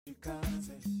You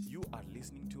are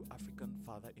listening to African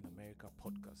Father in America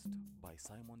podcast by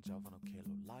Simon Javan Okello,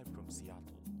 live from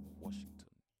Seattle, Washington,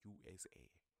 USA.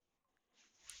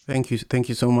 Thank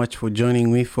you so much for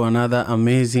joining me for another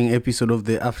amazing episode of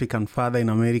the African Father in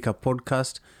America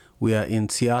podcast. We are in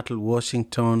Seattle,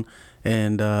 Washington,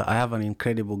 and I have an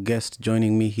incredible guest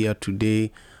joining me here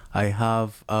today. I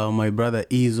have my brother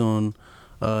Ezon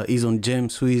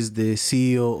James, who is the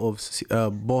CEO of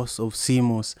boss of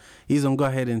CMOS. Ezon, go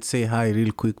ahead and say hi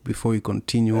real quick before we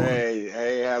continue on.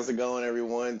 Hey, how's it going,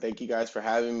 everyone? Thank you guys for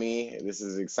having me. This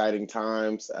is exciting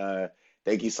times.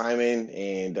 Thank you, Simon,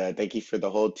 and thank you for the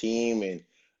whole team. And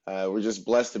we're just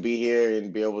blessed to be here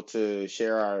and be able to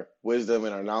share our wisdom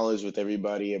and our knowledge with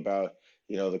everybody about,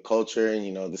 the culture and,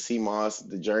 the CMOS,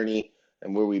 the journey,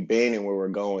 and where we've been and where we're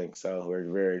going. So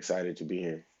we're very excited to be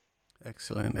here.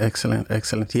 Excellent.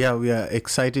 Yeah, we are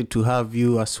excited to have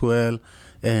you as well.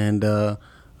 And,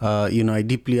 I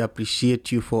deeply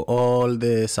appreciate you for all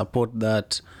the support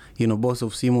that, Boss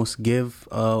of CMOS gave,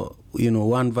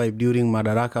 One Vibe during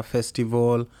Madaraka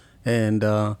Festival. And,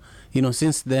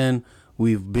 since then,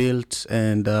 we've built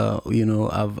and,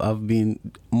 I've been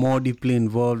more deeply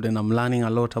involved and I'm learning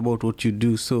a lot about what you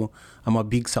do. So I'm a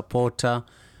big supporter.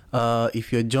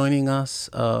 If you're joining us,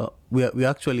 we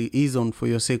actually is on, for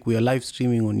your sake, we are live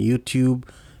streaming on YouTube,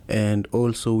 and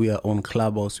also we are on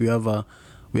Clubhouse. We have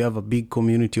a big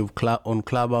community on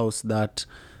Clubhouse that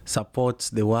supports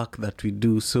the work that we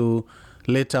do. So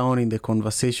later on in the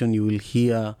conversation, you will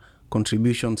hear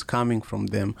contributions coming from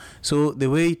them. So the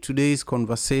way today's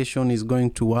conversation is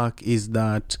going to work is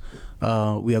that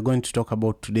we are going to talk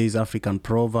about today's African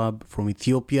proverb from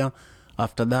Ethiopia.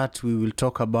 After that, we will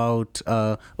talk about,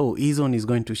 Ezon is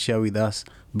going to share with us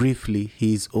briefly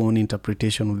his own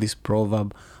interpretation of this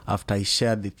proverb after I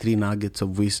shared the 3 nuggets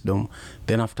of wisdom.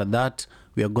 Then after that,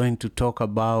 we are going to talk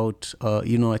about,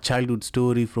 a childhood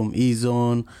story from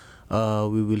Ezon.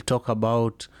 We will talk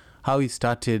about how he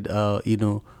started,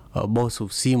 boss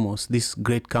of CMOS, this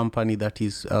great company that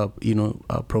is,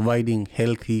 providing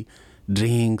healthy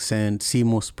drinks and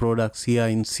CMOS products here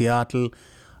in Seattle.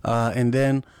 And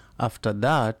then after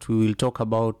that, we will talk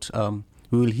about,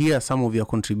 we will hear some of your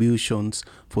contributions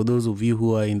for those of you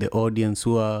who are in the audience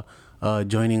who are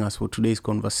joining us for today's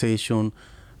conversation.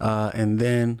 And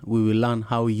then we will learn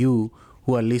how you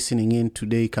who are listening in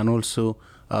today can also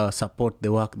support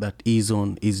the work that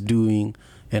Ezon is doing,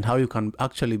 and how you can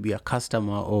actually be a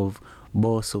customer of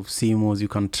Boss of CMOS. You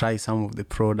can try some of the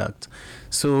products.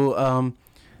 So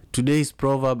today's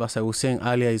proverb, as I was saying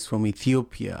earlier, is from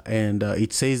Ethiopia, and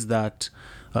it says that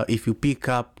if you pick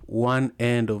up one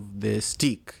end of the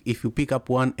stick, you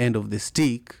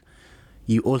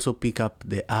also pick up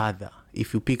the other.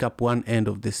 If you pick up one end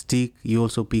of the stick, you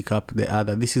also pick up the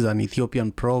other. This is an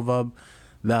Ethiopian proverb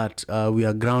that we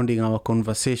are grounding our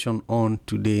conversation on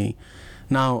today.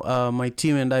 Now, my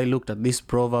team and I looked at this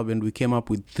proverb and we came up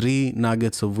with 3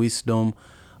 nuggets of wisdom.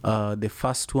 The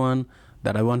first one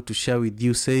that I want to share with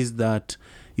you says that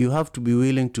you have to be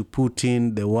willing to put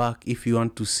in the work if you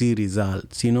want to see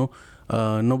results.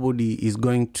 Nobody is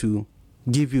going to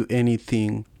give you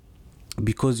anything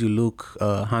because you look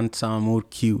handsome or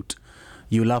cute.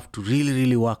 You'll have to really,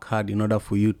 really work hard in order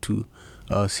for you to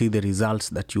see the results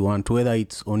that you want. Whether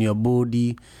it's on your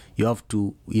body, you have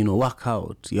to, work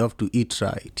out. You have to eat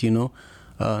right,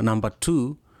 Number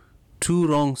 2, 2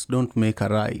 wrongs don't make a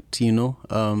right,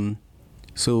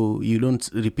 So you don't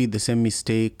repeat the same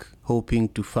mistake hoping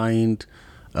to find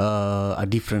a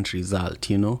different result,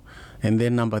 And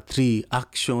then number 3,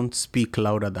 actions speak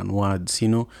louder than words,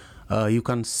 You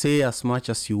can say as much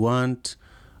as you want,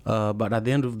 but at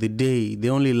the end of the day, the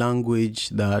only language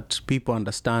that people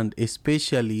understand,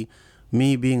 especially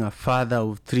me being a father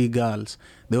of 3 girls,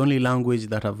 the only language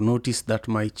that I've noticed that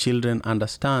my children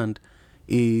understand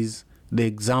is the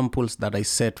examples that I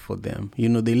set for them.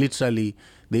 They literally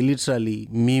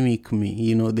mimic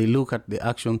me. They look at the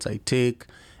actions I take,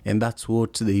 and that's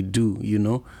what they do.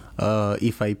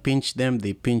 If I pinch them,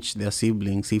 they pinch their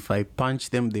siblings. If I punch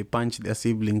them, they punch their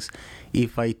siblings.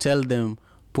 If I tell them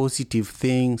positive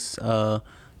things, for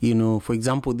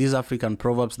example, these African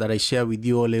proverbs that I share with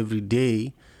you all every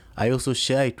day, I also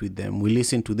share it with them. We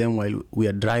listen to them while we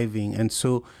are driving. And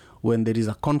so when there is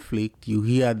a conflict, you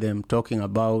hear them talking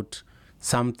about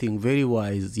something very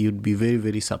wise. You'd be very,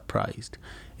 very surprised.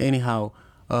 Anyhow,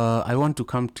 I want to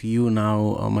come to you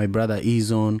now, my brother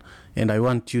Ezon, and I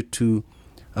want you to,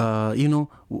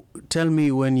 tell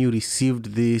me when you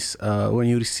received this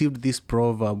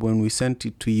proverb, when we sent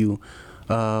it to you,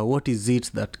 what is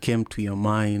it that came to your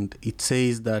mind? It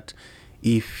says that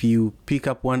if you pick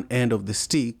up one end of the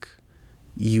stick,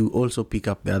 you also pick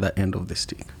up the other end of the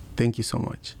stick. Thank you so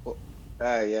much. Well,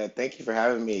 yeah, thank you for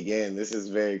having me again. This is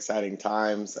very exciting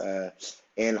times.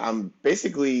 And I'm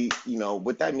basically,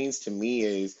 what that means to me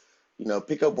is,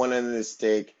 pick up one end of the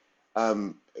stick.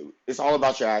 Um, it's all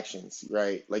about your actions,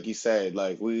 right? Like you said,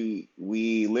 like we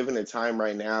live in a time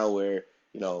right now where,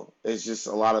 there's just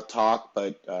a lot of talk,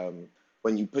 but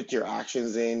when you put your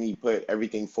actions in, you put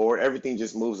everything forward, everything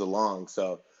just moves along.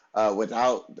 So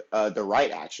without the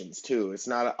right actions too. It's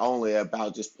not only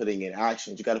about just putting in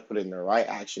actions. You got to put in the right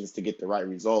actions to get the right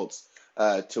results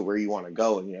to where you want to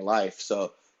go in your life.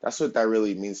 So that's what that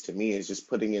really means to me is just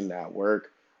putting in that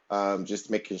work, just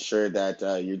making sure that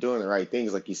you're doing the right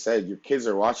things. Like you said, your kids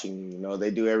are watching you.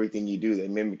 They do everything you do. They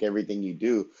mimic everything you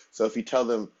do. So if you tell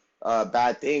them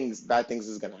bad things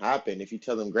is going to happen. If you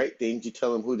tell them great things, you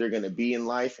tell them who they're going to be in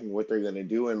life and what they're going to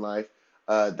do in life.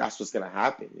 That's what's going to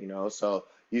happen. So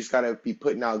you just gotta be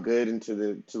putting out good into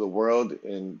the world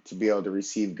and to be able to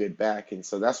receive good back. And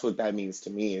so that's what that means to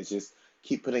me is just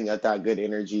keep putting out that good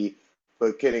energy,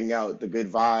 but getting out the good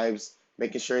vibes,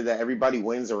 making sure that everybody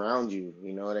wins around you.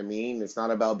 You know what I mean? It's not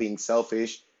about being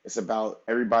selfish. It's about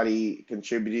everybody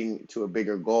contributing to a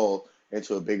bigger goal and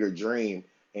to a bigger dream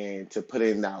and to put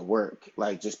in that work.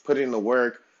 Like just put in the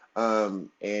work and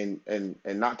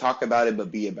not talk about it, but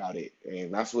be about it.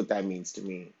 And that's what that means to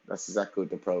me. That's exactly what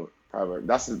the proverb.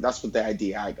 That's what the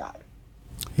idea I got.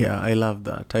 Yeah, I love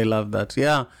that. I love that.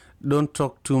 Yeah, don't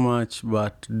talk too much,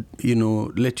 but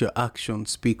let your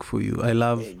actions speak for you. I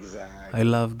Exactly.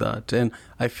 love that, and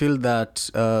I feel that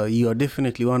you are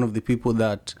definitely one of the people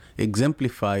that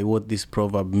exemplify what this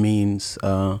proverb means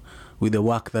with the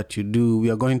work that you do. We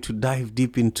are going to dive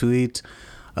deep into it,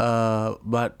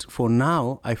 but for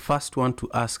now, I first want to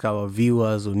ask our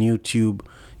viewers on YouTube,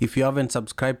 if you haven't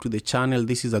subscribed to the channel,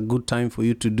 this is a good time for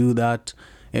you to do that,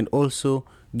 and also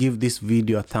give this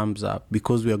video a thumbs up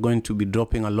because we are going to be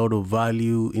dropping a lot of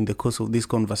value in the course of this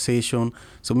conversation.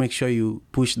 So make sure you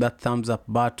push that thumbs up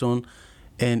button.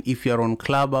 And if you're on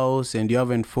Clubhouse and you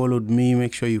haven't followed me,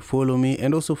 make sure you follow me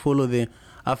and also follow the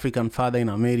African Father in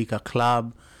America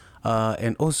Club.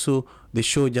 And also, the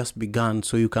show just began,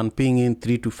 so you can ping in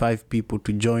 3 to 5 people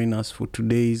to join us for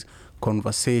today's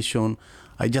conversation.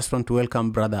 I just want to welcome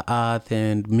Brother Earth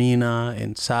and Mina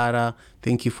and Sarah.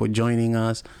 Thank you for joining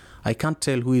us. I can't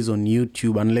tell who is on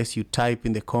YouTube unless you type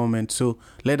in the comments. So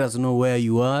let us know where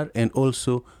you are and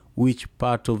also which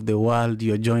part of the world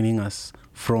you're joining us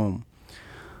from.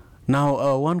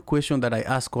 Now, one question that I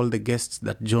ask all the guests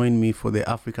that join me for the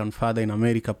African Father in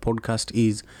America podcast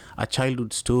is a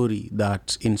childhood story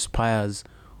that inspires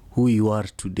who you are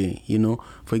today.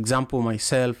 For example,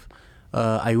 myself,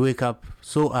 I wake up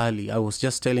so early. I was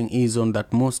just telling Izon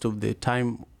that most of the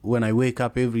time when I wake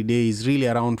up every day is really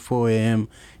around 4 a.m.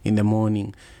 in the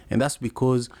morning. And that's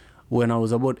because when I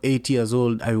was about 8 years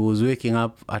old, I was waking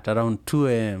up at around 2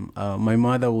 a.m. My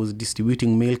mother was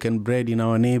distributing milk and bread in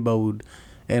our neighborhood,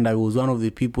 and I was one of the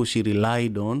people she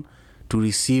relied on to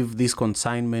receive this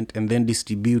consignment and then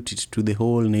distribute it to the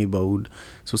whole neighborhood.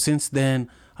 So since then,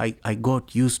 I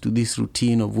got used to this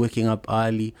routine of waking up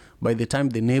early. By the time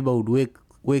the neighborhood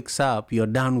wakes up, you're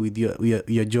done with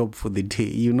your job for the day,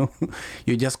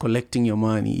 You're just collecting your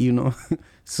money.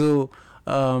 So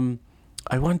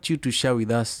I want you to share with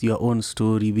us your own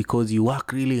story because you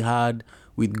work really hard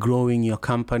with growing your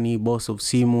company, Boss of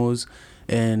Simos.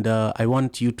 And I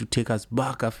want you to take us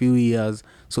back a few years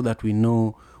so that we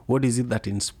know what is it that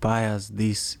inspires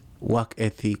this work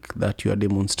ethic that you are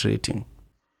demonstrating.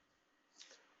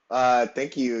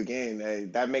 Thank you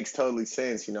again. That makes totally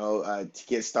sense. To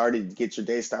get started, get your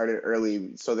day started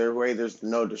early, so there's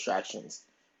no distractions.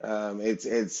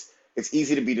 It's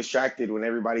easy to be distracted when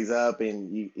everybody's up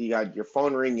and you got your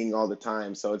phone ringing all the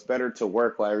time. So it's better to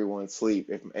work while everyone's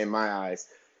asleep, in my eyes.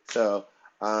 So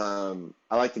I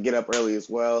like to get up early as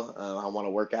well. I want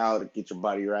to work out, get your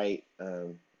body right,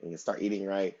 and start eating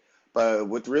right. But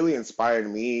what really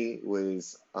inspired me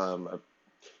was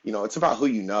it's about who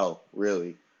you know,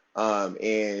 really.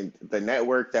 And the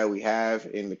network that we have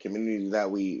in the community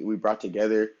that we brought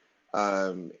together,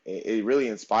 it really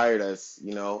inspired us.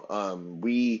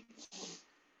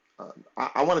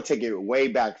 I want to take it way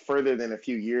back further than a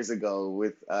few years ago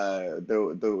with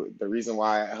the reason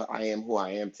why I am who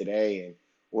I am today and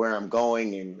where I'm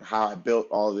going and how I built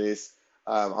all this.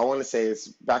 I want to say it's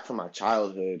back from my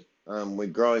childhood.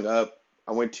 When growing up,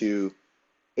 I went to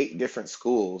 8 different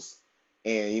schools.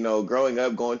 And growing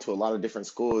up, going to a lot of different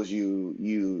schools,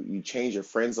 you change your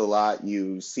friends a lot.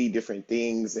 You see different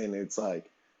things, and it's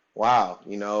like, wow,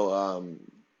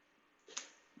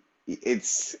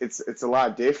 it's a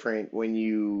lot different when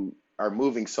you are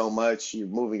moving so much. You're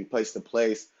moving place to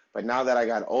place, But now that I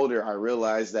got older, I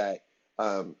realized that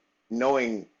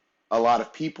knowing a lot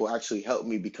of people actually helped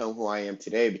me become who I am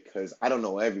today because I don't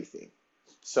know everything.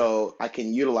 So I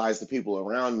can utilize the people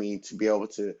around me to be able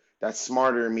to, that's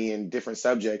smarter than me in different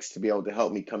subjects, to be able to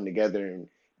help me come together and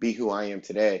be who I am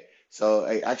today. So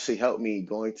it actually helped me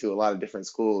going to a lot of different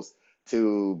schools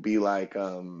to be like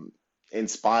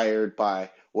inspired by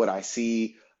what I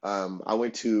see. I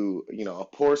went to, a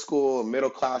poor school, a middle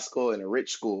class school, and a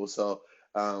rich school. So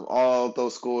all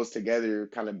those schools together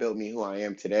kind of built me who I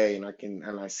am today. And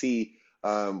I see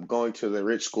going to the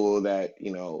rich school that,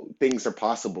 things are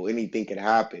possible. Anything can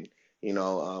happen.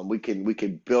 We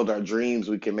could build our dreams.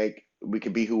 We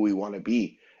could be who we want to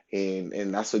be.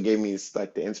 And that's what gave me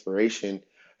like the inspiration.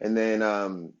 And then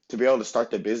to be able to start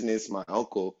the business, my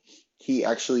uncle, he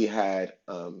actually had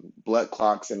blood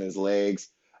clots in his legs,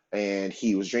 and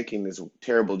he was drinking this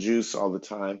terrible juice all the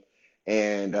time,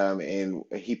 and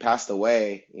he passed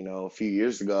away, a few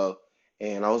years ago.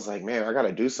 And I was like, man, I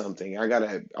gotta do something. I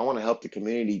want to help the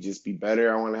community just be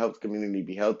better. I want to help the community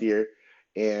be healthier,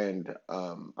 and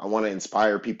I want to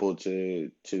inspire people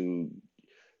to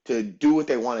do what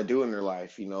they want to do in their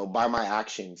life, by my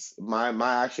actions. My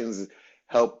actions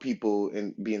help people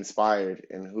and be inspired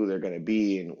in who they're going to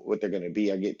be and what they're going to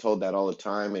be. I get told that all the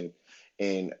time, and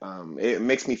it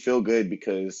makes me feel good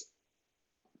because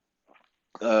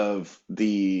of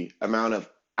the amount of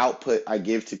output I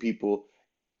give to people.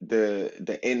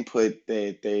 The input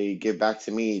that they give back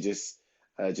to me just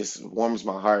warms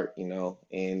my heart,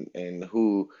 and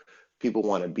who people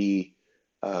want to be.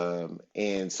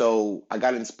 And so I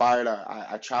got inspired.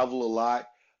 I travel a lot,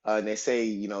 and they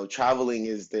say, traveling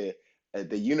is the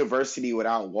university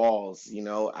without walls.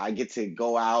 I get to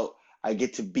go out. I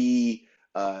get to be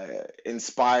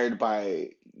inspired by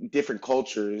different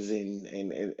cultures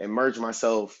and immerse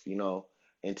myself,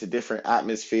 into different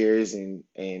atmospheres. And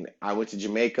I went to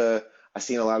Jamaica. I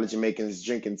seen a lot of Jamaicans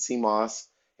drinking sea moss,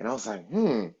 and I was like,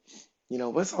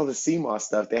 what's all the sea moss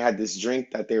stuff? They had this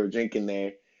drink that they were drinking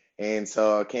there. And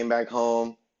so I came back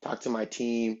home, talked to my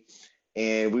team,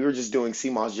 and we were just doing sea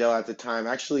moss gel at the time.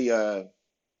 Actually, a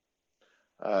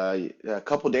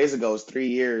couple days ago, it was 3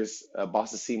 years,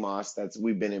 Boss of Sea Moss.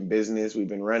 We've been in business, we've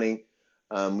been running,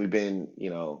 we've been, we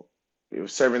were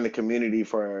serving the community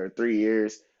for 3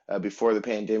 years before the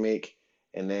pandemic.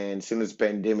 And then as soon as the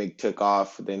pandemic took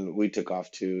off, then we took off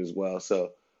too as well.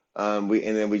 So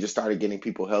we just started getting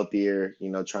people healthier,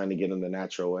 trying to get them the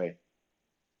natural way.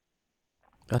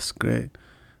 That's great.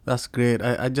 That's great.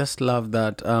 I just love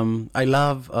that. I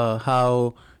love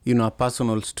how, a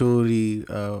personal story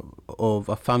of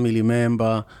a family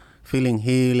member feeling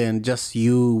healed and just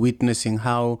you witnessing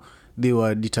how they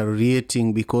were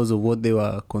deteriorating because of what they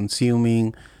were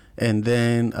consuming. And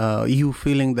then you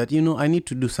feeling that, I need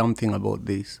to do something about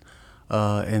this.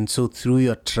 And so through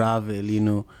your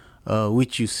travel,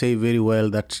 which you say very well,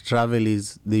 that travel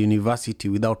is the university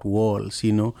without walls,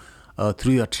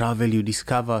 through your travel, you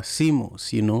discover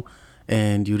CMOS,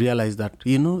 and you realize that,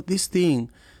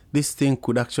 this thing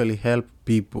could actually help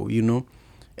people,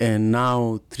 And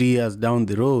now, 3 years down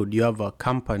the road, you have a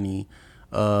company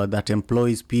that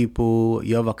employs people.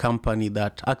 You have a company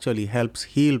that actually helps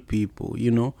heal people,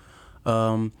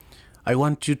 I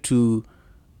want you to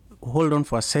hold on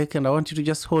for a second. I want you to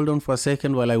just hold on for a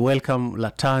second while I welcome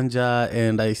Latanja,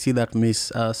 and I see that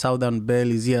Miss Southern Bell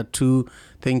is here too.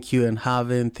 Thank you, and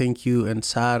Haven. Thank you, and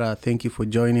Sarah. Thank you for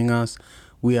joining us.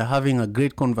 We are having a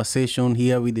great conversation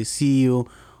here with the CEO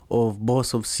of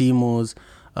Boss of CMOS,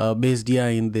 based here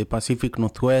in the Pacific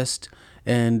Northwest,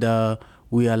 and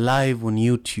we are live on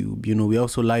YouTube. We're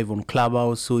also live on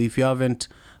Clubhouse. So if you haven't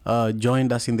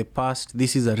joined us in the past,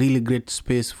 this is a really great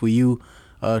space for you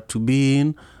to be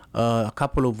in. A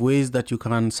couple of ways that you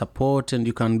can support and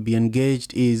you can be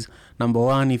engaged is, number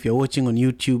one, if you're watching on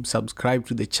YouTube, subscribe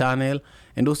to the channel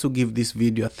and also give this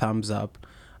video a thumbs up.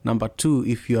 Number two,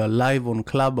 if you are live on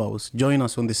Clubhouse, join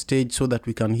us on the stage so that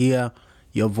we can hear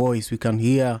your voice. We can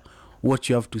hear what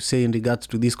you have to say in regards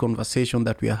to this conversation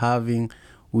that we are having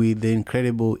with the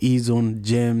incredible Ezone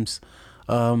James.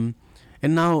 And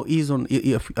now,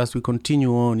 Ezone, as we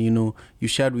continue on, you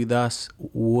shared with us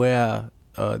where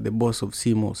the Boss of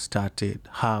CMOS started,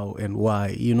 how and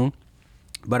why,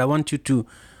 But I want you to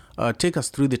take us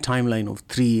through the timeline of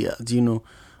 3 years.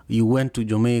 You went to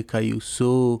Jamaica, you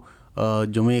saw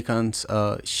Jamaicans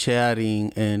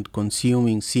sharing and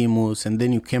consuming CMOS, and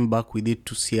then you came back with it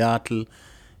to Seattle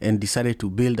and decided to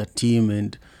build a team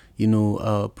and,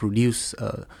 produce,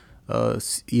 a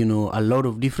lot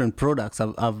of different products.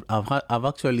 I've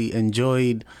actually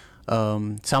enjoyed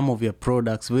some of your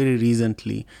products very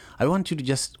recently. I want you to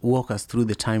just walk us through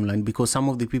the timeline, because some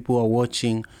of the people who are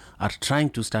watching are trying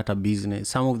to start a business.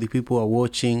 Some of the people who are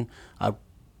watching are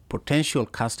potential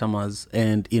customers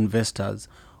and investors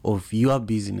of your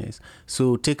business.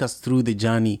 So take us through the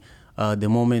journey, the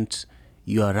moment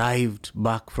you arrived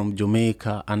back from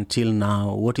Jamaica until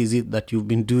now. What is it that you've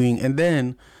been doing? And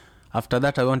then after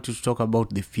that, I want you to talk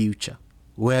about the future.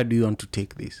 Where do you want to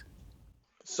take this?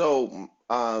 So,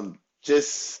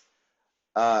 just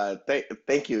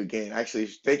thank you again. Actually,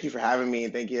 thank you for having me,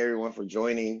 and thank you everyone for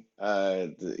joining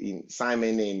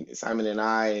Simon and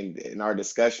I and our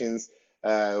discussions.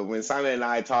 When Simon and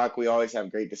I talk, we always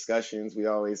have great discussions. We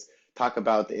always talk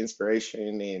about the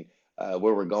inspiration and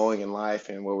where we're going in life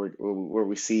and where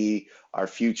we see our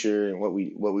future and what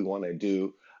we want to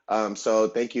do. So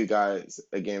thank you guys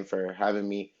again for having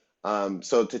me.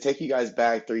 So to take you guys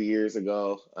back 3 years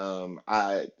ago,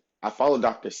 I followed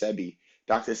Dr. Sebi.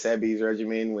 Dr. Sebi's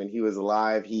regimen when he was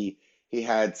alive, he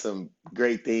had some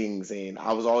great things, and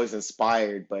I was always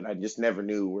inspired, but I just never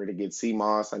knew where to get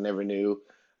CMOS. I never knew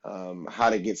how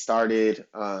to get started.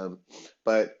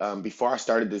 But before I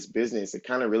started this business, it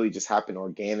kind of really just happened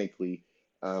organically.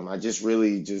 I just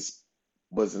really just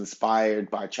was inspired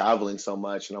by traveling so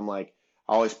much, and I'm like,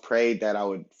 I always prayed that I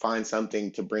would find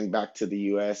something to bring back to the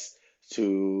U.S.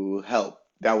 to help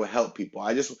that would help people.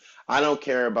 I don't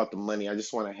care about the money. I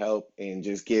just want to help and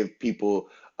just give people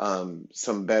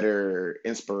some better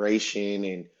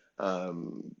inspiration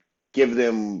and give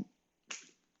them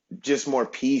just more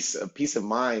peace, a peace of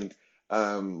mind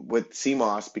with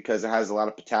CMOS because it has a lot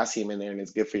of potassium in there and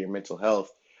it's good for your mental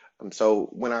health. So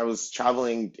when I was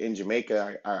traveling in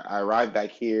Jamaica, I arrived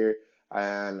back here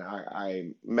and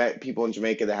I met people in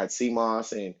Jamaica that had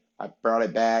CMOS and I brought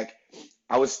it back.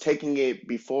 I was taking it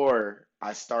before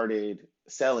I started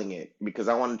selling it because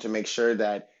I wanted to make sure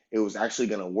that it was actually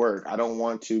going to work. I don't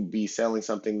want to be selling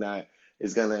something that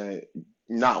is going to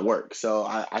not work. So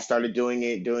I started doing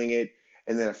it,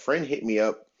 and then a friend hit me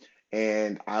up,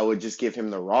 and I would just give him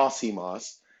the raw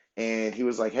CMOS, and he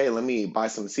was like, "Hey, let me buy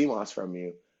some CMOS from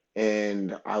you,"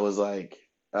 and I was like,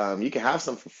 "You can have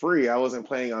some for free." I wasn't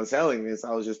planning on selling this.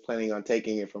 I was just planning on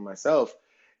taking it for myself,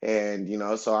 and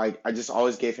so I just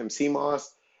always gave him CMOS,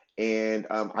 and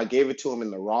I gave it to him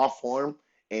in the raw form.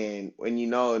 And when in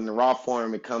the raw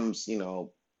form, it comes,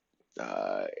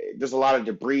 uh, there's a lot of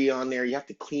debris on there. You have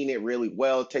to clean it really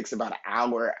well. It takes about an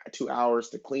hour, 2 hours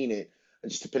to clean it,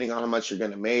 just depending on how much you're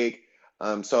gonna make.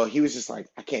 So he was just like,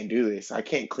 I can't do this. I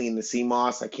can't clean the sea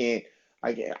moss. I can't.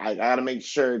 I gotta make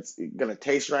sure it's gonna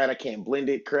taste right. I can't blend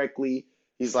it correctly.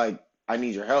 He's like, I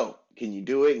need your help. Can you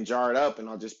do it and jar it up, and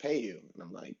I'll just pay you? And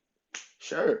I'm like,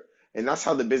 sure. And that's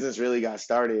how the business really got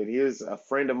started. He was a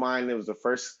friend of mine. It was the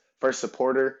first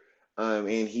supporter,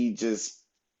 and he just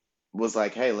was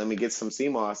like, "Hey, let me get some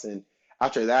CMOS." And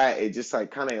after that, it just like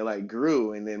kind of like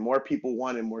grew, and then more people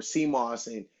wanted more CMOS,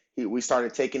 and we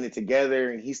started taking it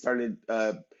together, and he started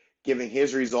giving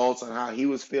his results on how he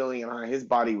was feeling and how his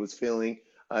body was feeling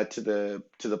to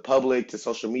the public, to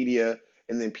social media,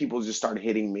 and then people just started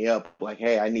hitting me up like,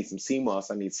 "Hey, I need some CMOS.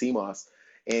 I need CMOS."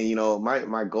 And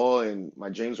my goal and my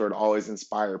dreams were to always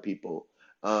inspire people.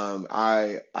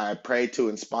 I pray to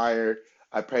inspire.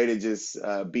 I pray to just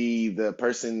be the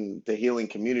person, the healing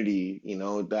community,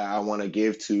 that I want to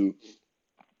give to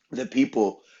the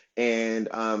people. And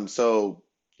so,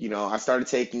 I started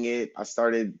taking it, I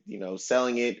started,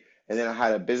 selling it, and then I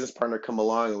had a business partner come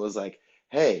along and was like,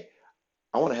 "Hey,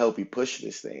 I want to help you push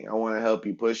this thing. I want to help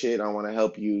you push it. I want to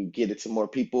help you get it to more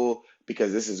people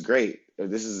because this is great.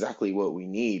 This is exactly what we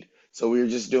need." So we were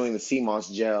just doing the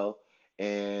CMOS gel,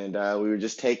 and we were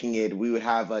just taking it. We would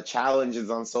have challenges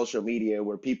on social media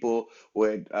where people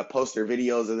would post their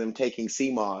videos of them taking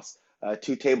CMOS,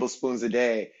 2 tablespoons a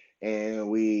day. And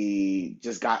we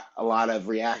just got a lot of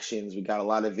reactions. We got a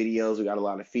lot of videos. We got a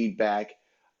lot of feedback.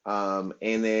 And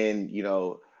then,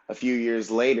 a few years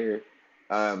later,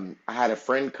 I had a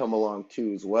friend come along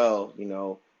too as well.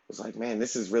 Was like, "Man,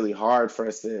 this is really hard for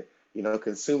us to,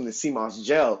 consume the CMOS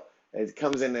gel.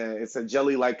 It's a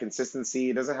jelly-like consistency.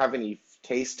 It doesn't have any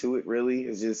taste to it really.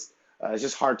 It's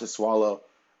just hard to swallow."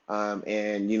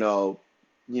 And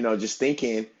just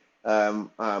thinking,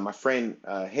 my friend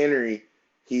Henry,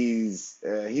 he's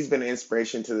been an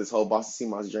inspiration to this whole Boston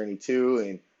CMOS journey too.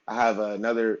 And I have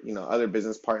another, other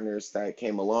business partners that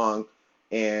came along,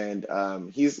 and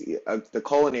he's the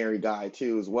culinary guy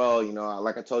too as well.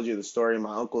 Like I told you the story of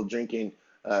my uncle drinking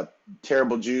uh,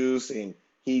 terrible juice, and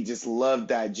he just loved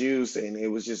that juice, and it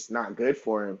was just not good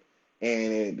for him,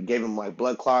 and it gave him like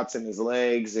blood clots in his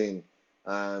legs, and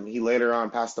he later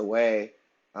on passed away.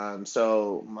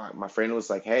 So my friend was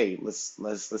like, "Hey,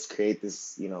 let's create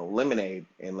this, lemonade,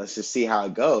 and let's just see how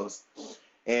it goes."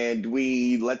 And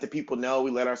we let the people know,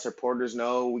 we let our supporters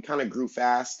know. We kind of grew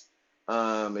fast,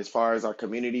 as far as our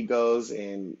community goes,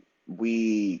 and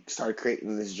we started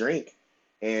creating this drink.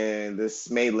 And this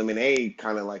made lemonade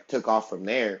kind of like took off from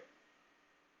there.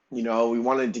 We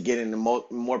wanted to get into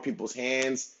more people's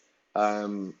hands,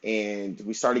 and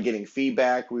we started getting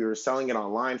feedback. We were selling it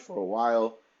online for a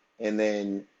while, and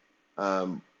then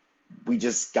um, we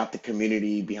just got the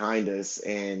community behind us,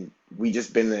 and we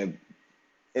just been the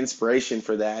inspiration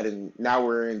for that. And now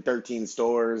we're in 13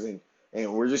 stores, and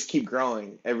we're just keep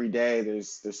growing every day.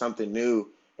 There's something new,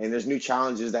 and there's new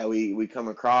challenges that we come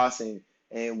across, and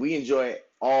we enjoy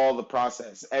all the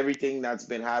process. Everything that's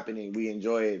been happening, we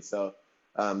enjoy it. So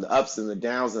the ups and the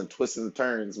downs and the twists and the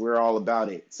turns, we're all about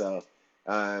it. So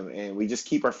and we just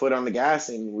keep our foot on the gas,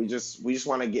 and we just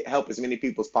want to get help as many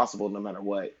people as possible, no matter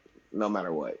what, no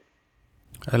matter what.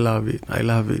 I love it. I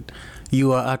love it.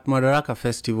 You are at Madaraka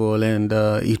Festival, and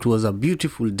it was a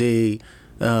beautiful day.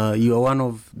 You are one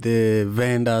of the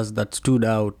vendors that stood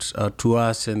out to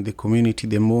us and the community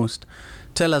the most.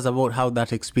 Tell us about how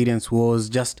that experience was,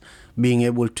 just being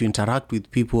able to interact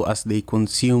with people as they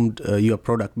consumed your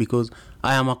product. Because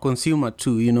I am a consumer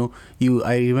too.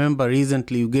 I remember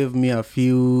recently you gave me a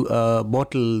few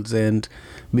bottles, and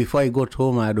before I got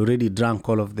home, I had already drank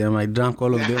all of them. I drank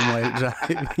all of them while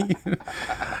driving.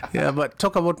 Yeah, but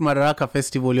talk about Madaraka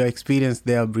Festival, your experience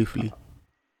there briefly.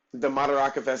 The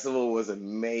Madaraka Festival was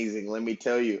amazing. Let me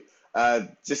tell you,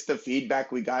 just the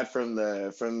feedback we got from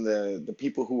the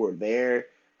people who were there.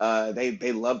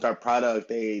 They loved our product.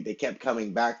 They kept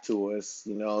coming back to us.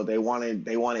 They wanted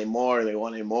more. They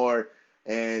wanted more,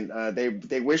 and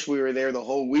they wish we were there the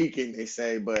whole weekend. They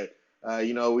say, but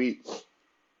we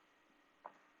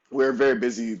were very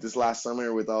busy this last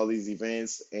summer with all these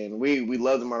events, and we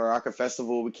love the Madaraka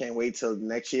Festival. We can't wait till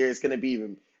next year. It's gonna be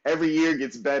even every year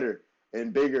gets better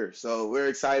and bigger. So we're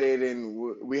excited, and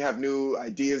we have new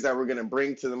ideas that we're gonna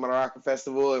bring to the Madaraka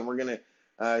Festival, and we're gonna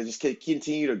just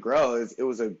continue to grow. It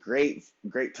was a great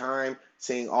time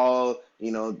seeing all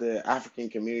the African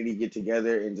community get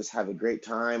together and just have a great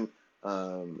time,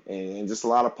 and just a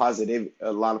lot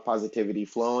of positivity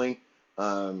flowing.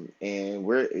 And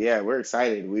we're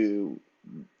excited.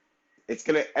 It's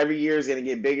gonna every year is gonna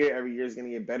get bigger. Every year is gonna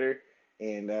get better,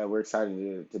 and we're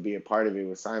excited to be a part of it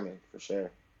with Simon for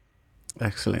sure.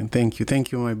 Excellent. Thank you.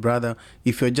 Thank you, my brother.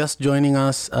 If you're just joining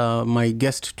us, my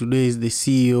guest today is the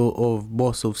CEO of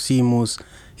Boss of CMOS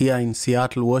here in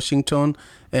Seattle, Washington.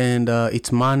 And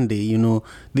it's Monday.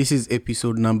 This is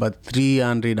episode number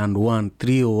 301,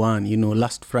 301.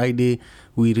 Last Friday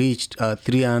we reached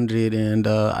 300, and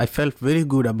I felt very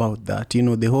good about that.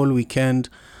 The whole weekend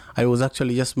I was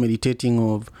actually just meditating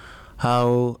of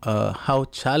how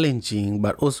challenging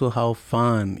but also how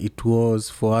fun it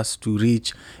was for us to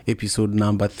reach episode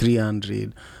number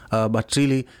 300. But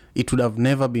really, it would have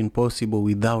never been possible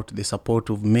without the support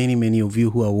of many of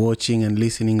you who are watching and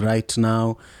listening right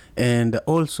now. And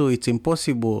also, it's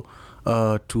impossible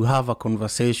to have a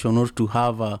conversation or to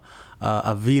have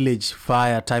a village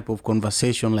fire type of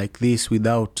conversation like this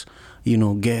without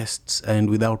guests and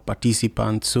without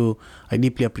participants. So I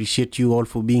deeply appreciate you all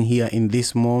for being here in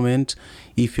this moment.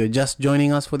 If you're just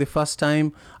joining us for the first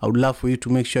time, I would love for you to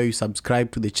make sure you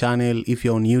subscribe to the channel if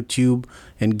you're on YouTube,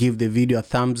 and give the video a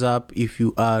thumbs up. If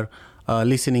you are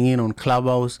listening in on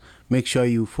Clubhouse, make sure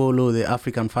you follow the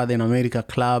African Father in America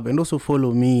Club, and also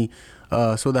follow me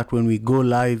so that when we go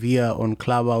live here on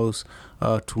Clubhouse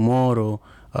tomorrow,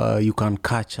 you can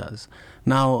catch us.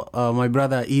 Now, my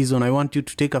brother Izon, I want you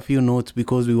to take a few notes,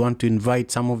 because we want to invite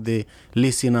some of the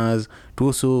listeners to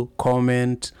also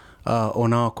comment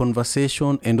on our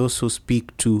conversation, and also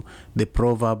speak to the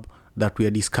proverb that we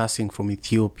are discussing from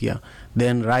Ethiopia.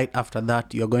 Then right after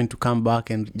that, you're going to come back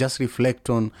and just reflect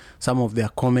on some of their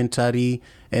commentary,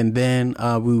 and then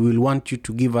we will want you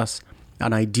to give us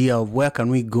an idea of where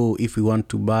can we go if we want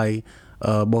to buy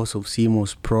Boss of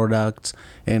CMOS products,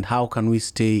 and how can we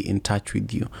stay in touch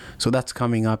with you. So that's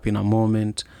coming up in a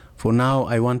moment. For now,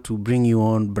 I want to bring you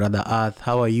on, Brother Earth.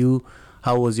 How are you?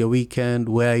 How was your weekend?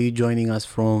 Where are you joining us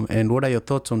from? And what are your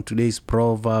thoughts on today's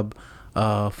proverb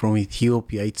from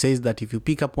Ethiopia? It says that if you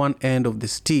pick up one end of the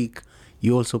stick,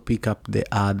 you also pick up the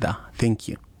other. Thank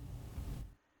you.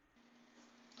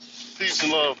 Peace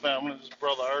and love, family. This is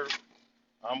Brother Earth.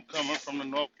 I'm coming from the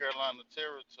North Carolina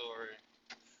territory.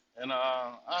 And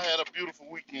I had a beautiful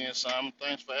weekend, Simon.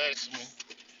 Thanks for asking me.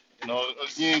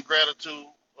 Again, gratitude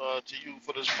to you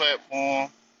for this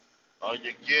platform,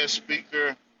 your guest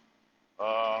speaker,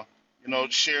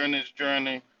 sharing this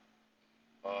journey.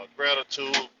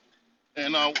 gratitude.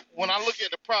 And when I look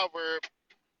at the proverb,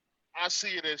 I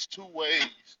see it as two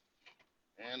ways.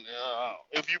 And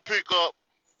if you pick up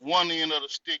one end of the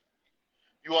stick,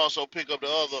 you also pick up the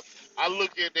other. I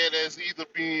look at that as either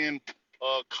being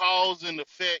cause and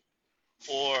effect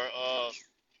or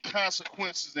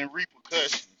consequences and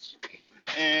repercussions.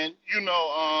 And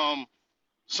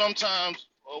sometimes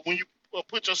when you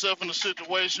put yourself in a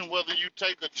situation, whether you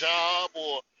take a job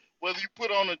or whether you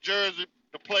put on a jersey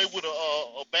to play with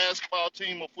a basketball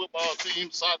team, a football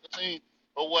team, soccer team,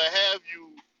 or what have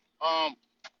you,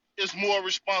 it's more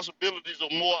responsibilities or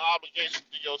more obligations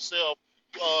to yourself.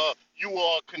 You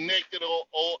are connected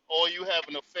or you have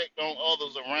an effect on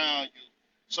others around you.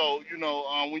 So,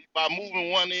 by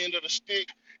moving one end of the stick,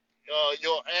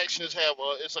 your actions have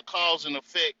it's a cause and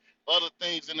effect. Other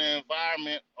things in the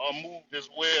environment are moved as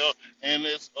well, and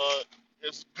it's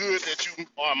good that you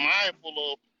are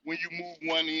mindful of when you move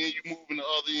one end, you move in the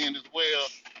other end as well.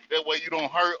 That way, you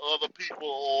don't hurt other people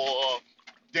or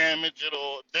damage it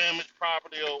or damage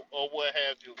property or what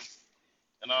have you.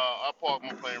 And I park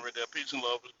my plane right there. Peace and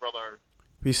love, his brother Earth.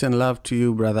 Peace and love to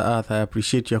you, Brother Arthur. I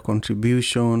appreciate your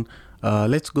contribution.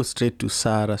 Let's go straight to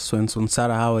Sarah Swenson.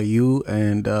 Sarah, how are you?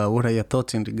 And what are your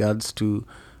thoughts in regards to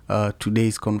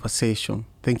today's conversation?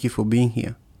 Thank you for being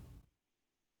here.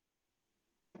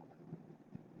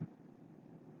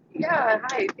 Yeah,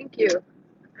 hi, thank you.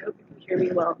 I hope you can hear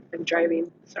me well. I'm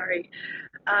driving, sorry.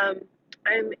 I'm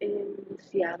in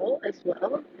Seattle as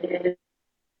well. And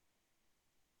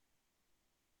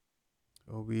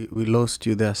We lost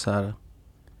you there, Sarah.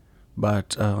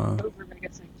 But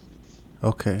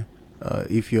okay,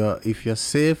 if you're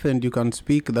safe and you can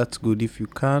speak, that's good. If you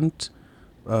can't,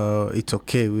 it's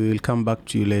okay. We will come back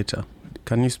to you later.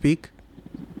 Can you speak?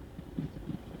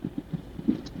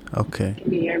 Okay.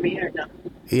 Can you hear me or no?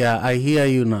 Yeah, I hear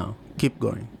you now. Keep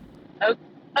going. Oh,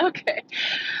 okay.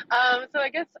 So I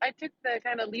guess I took the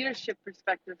kind of leadership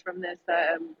perspective from this.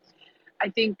 I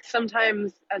think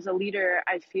sometimes as a leader,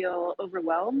 I feel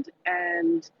overwhelmed,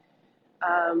 and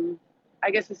I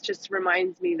guess it just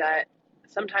reminds me that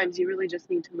sometimes you really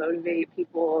just need to motivate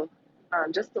people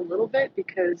just a little bit,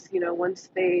 because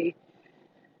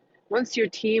once your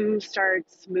team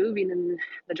starts moving in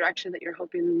the direction that you're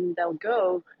hoping they'll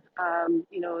go,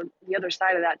 the other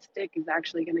side of that stick is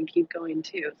actually going to keep going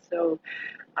too. So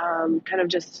kind of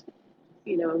just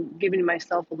giving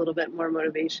myself a little bit more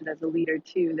motivation as a leader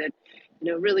too, that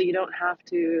really you don't have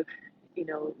to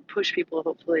push people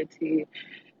hopefully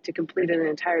to complete an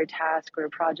entire task or a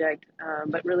project,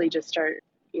 but really just start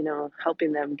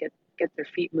helping them get their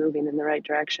feet moving in the right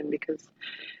direction, because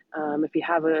if you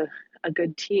have a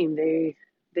good team, they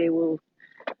will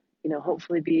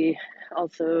hopefully be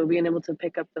also being able to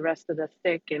pick up the rest of the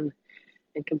stick and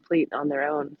complete on their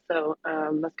own. So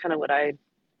that's kind of what I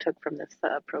took from this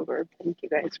proverb. Thank you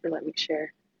guys for letting me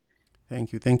share.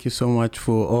 Thank you. Thank you so much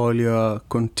for all your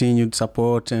continued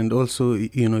support, and also,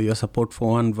 your support for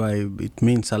One Vibe. It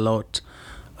means a lot.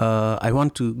 I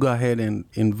want to go ahead and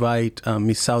invite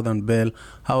Miss Southern Bell.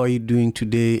 How are you doing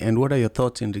today, and what are your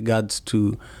thoughts in regards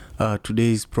to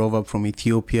today's proverb from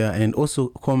Ethiopia? And also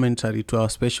commentary to our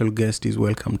special guest is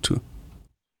welcome too.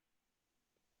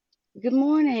 Good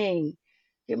morning.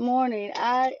 Good morning.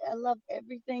 I love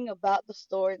everything about the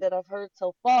story that I've heard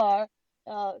so far,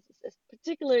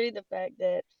 particularly the fact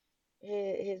that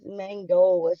his main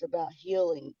goal was about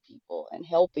healing people and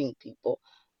helping people.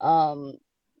 Um,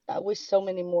 I wish so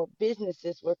many more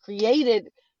businesses were created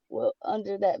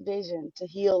under that vision to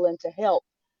heal and to help,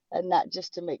 and not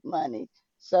just to make money.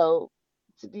 So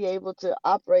to be able to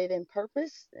operate in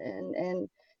purpose and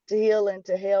to heal and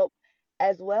to help,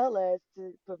 as well as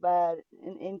to provide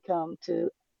an income to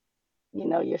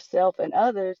yourself and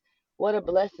others, what a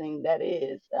blessing that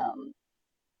is.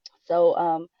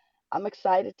 So I'm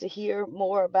excited to hear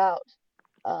more about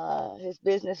his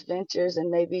business ventures and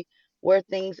maybe where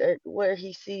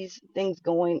he sees things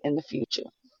going in the future.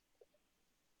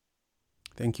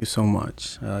 Thank you so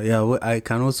much. I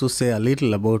can also say a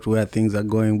little about where things are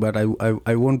going, but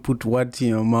I won't put words in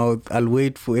your mouth. I'll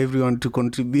wait for everyone to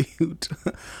contribute.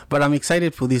 But I'm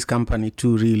excited for this company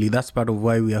too, really. That's part of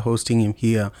why we are hosting him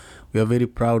here. We are very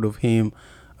proud of him.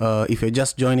 If you're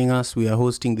just joining us, we are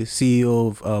hosting the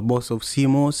CEO of Boss of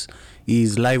CMOS.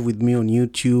 He's live with me on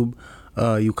YouTube.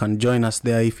 You can join us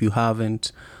there if you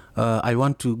haven't. I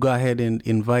want to go ahead and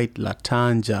invite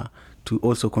Latanja to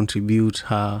also contribute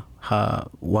her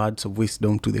words of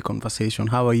wisdom to the conversation.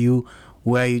 How are you?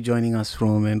 Where are you joining us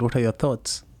from? And what are your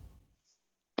thoughts?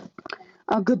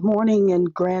 Good morning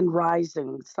and grand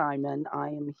rising, Simon. I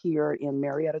am here in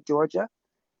Marietta, Georgia,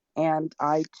 and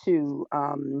I too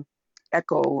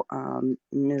echo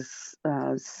Ms.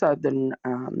 Southern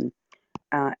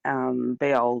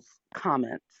Bell's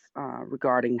comments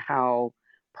regarding how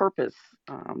purpose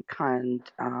can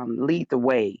lead the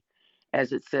way,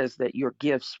 as it says that your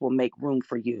gifts will make room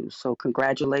for you. So,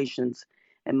 congratulations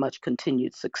and much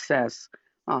continued success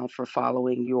for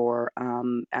following your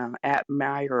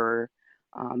admirer,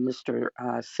 Mr.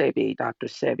 Sebi, Dr.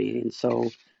 Sebi. And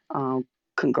so,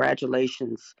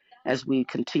 congratulations as we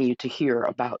continue to hear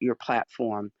about your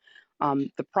platform. The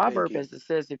Thank proverb, you. as it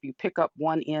says, if you pick up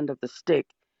one end of the stick,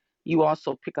 you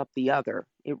also pick up the other.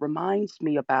 It reminds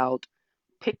me about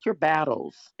pick your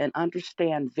battles and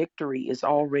understand victory is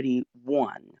already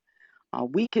won.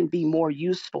 We can be more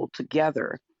useful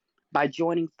together by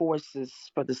joining forces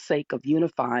for the sake of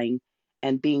unifying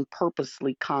and being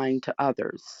purposely kind to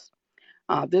others.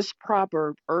 This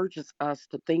proverb urges us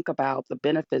to think about the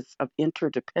benefits of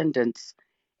interdependence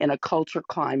in a culture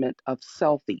climate of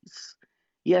selfies.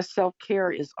 Yes, self care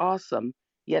is awesome,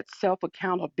 yet self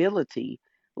accountability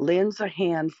lends a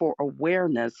hand for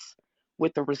awareness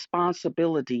with the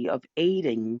responsibility of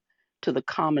aiding to the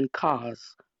common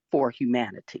cause for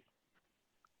humanity.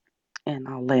 And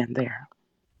I'll land there.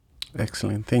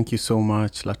 Excellent. Thank you so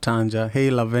much, Latanja.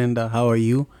 Hey, Lavender, how are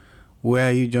you? Where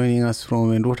are you joining us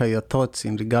from, and what are your thoughts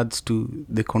in regards to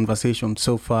the conversation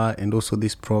so far and also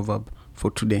this proverb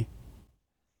for today?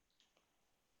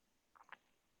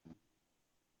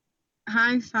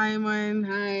 Hi, Simon.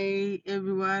 Hi,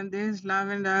 everyone. This is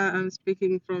Lavender. I'm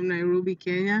speaking from Nairobi,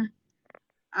 Kenya.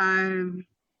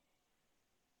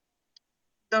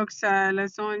 Dr.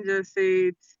 Lason just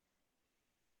said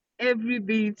every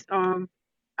bit of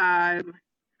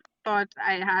thought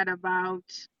I had about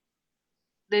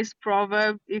this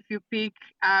proverb. If you pick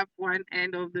up one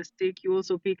end of the stick, you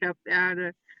also pick up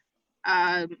the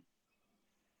other.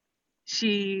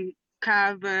 She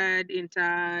covered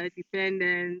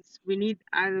interdependence. We need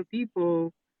other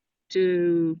people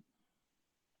to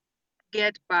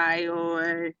get by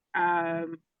or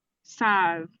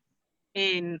serve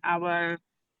in our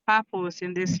purpose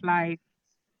in this life.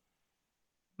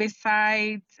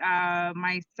 Besides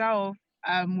myself,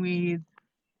 I'm with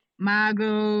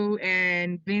Margot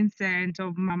and Vincent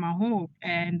of Mama Hope,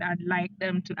 and I'd like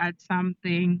them to add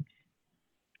something.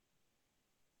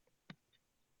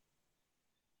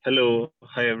 Hello,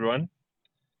 hi everyone.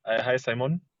 Hi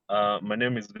Simon. My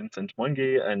name is Vincent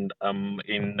Mwangi and I'm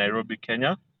in Nairobi,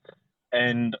 Kenya.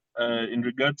 And in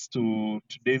regards to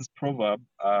today's proverb,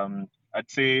 I'd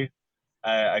say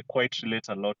I quite relate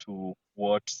a lot to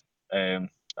what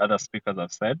other speakers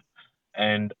have said.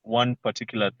 And one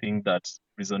particular thing that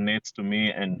resonates to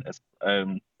me and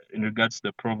in regards to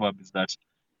the proverb is that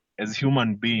as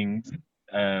human beings,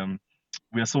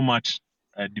 we are so much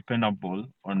dependable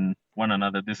on one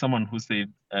another. There's someone who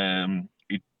said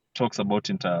it talks about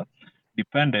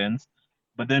interdependence,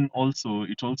 but then also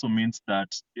it also means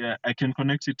that I can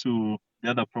connect it to the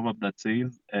other proverb that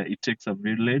says it takes a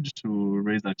village to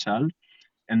raise a child,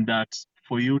 and that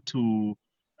for you to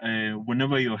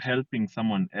whenever you're helping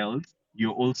someone else,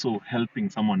 you're also helping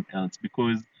someone else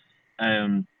because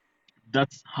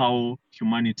that's how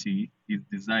humanity is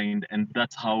designed, and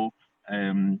that's how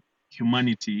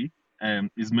humanity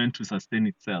is meant to sustain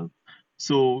itself.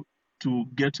 So to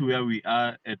get to where we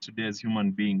are today as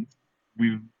human beings,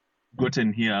 we've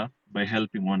gotten here by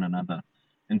helping one another.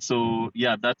 And so,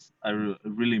 yeah, that's a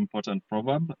really important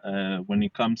proverb when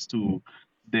it comes to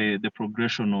the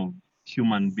progression of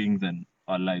human beings and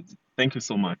our lives. Thank you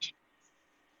so much.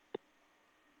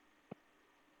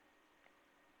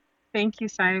 Thank you,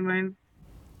 Simon.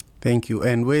 Thank you.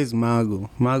 And where's Margot?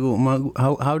 Margot,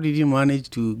 how did you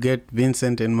manage to get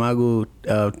Vincent and Margot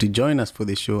to join us for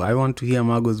the show? I want to hear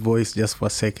Margot's voice just for a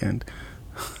second.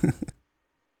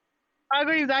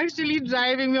 Margot is actually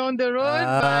driving me on the road,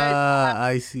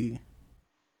 I see.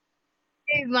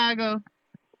 Hey, Margot.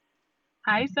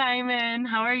 Hi, Simon.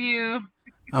 How are you?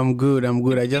 I'm good.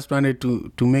 I just wanted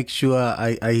to make sure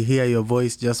I hear your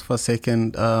voice just for a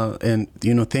second. And,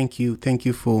 thank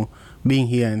you for being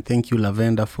here. And thank you,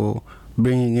 Lavender, for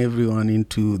bringing everyone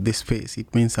into this space.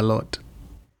 It means a lot.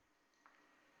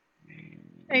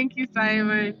 Thank you,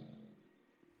 Simon.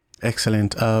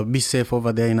 Excellent. Be safe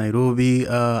over there in Nairobi.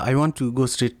 I want to go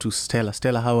straight to Stella.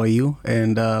 Stella, how are you?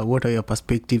 And what are your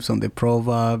perspectives on the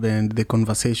proverb and the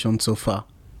conversation so far?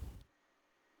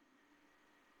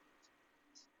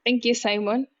 Thank you,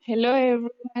 Simon. Hello,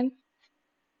 everyone.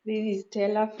 This is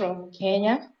Stella from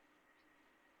Kenya.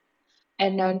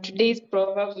 And on today's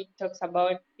proverb, it talks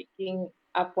about picking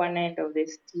up one end of the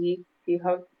stick. You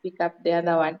have to pick up the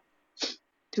other one.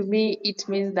 To me, it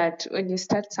means that when you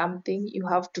start something, you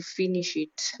have to finish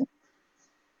it.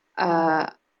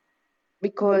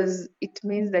 because it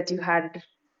means that you had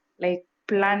like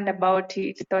planned about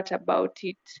it, thought about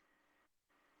it,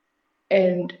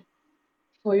 and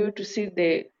for you to see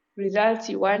the results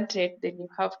you wanted, then you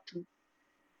have to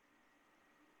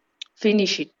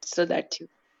finish it so that you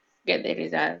get the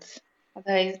results.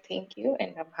 Otherwise, thank you,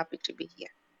 and I'm happy to be here.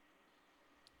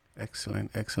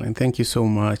 Excellent, excellent. Thank you so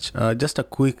much. Just a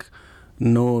quick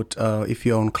note, if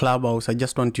you're on Clubhouse, I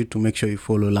just want you to make sure you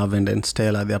follow Lavender and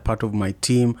Stella. They're part of my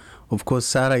team. Of course,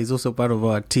 Sarah is also part of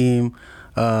our team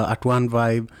at One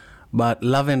Vibe. But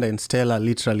Lavender and Stella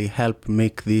literally help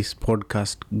make this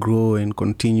podcast grow and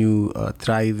continue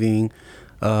thriving.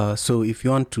 So if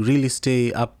you want to really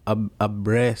stay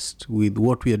abreast with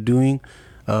what we are doing,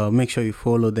 make sure you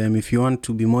follow them. If you want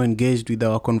to be more engaged with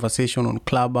our conversation on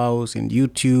Clubhouse and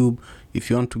YouTube, if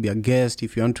you want to be a guest,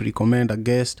 if you want to recommend a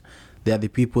guest, they are the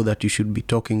people that you should be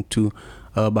talking to.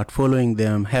 But following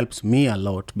them helps me a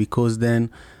lot, because then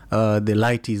the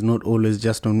light is not always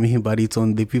just on me, but it's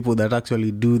on the people that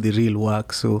actually do the real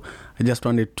work. So I just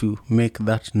wanted to make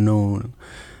that known.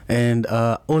 And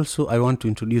also I want to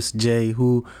introduce Jay,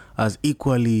 who has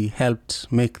equally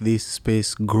helped make this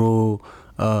space grow.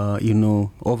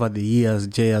 Over the years,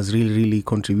 Jay has really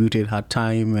contributed her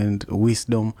time and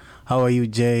wisdom. How are you,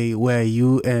 Jay? Where are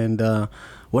you? And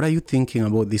what are you thinking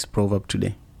about this proverb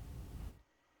today?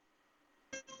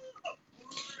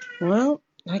 Well,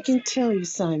 I can tell you,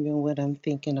 Simon, what I'm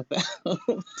thinking about.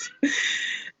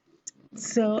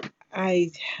 So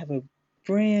I have a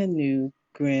brand new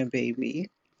grandbaby,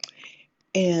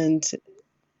 and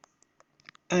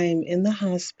I'm in the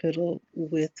hospital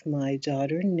with my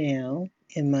daughter now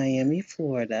in Miami,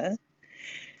 Florida.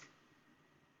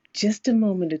 Just a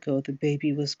moment ago, the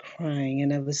baby was crying,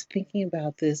 and I was thinking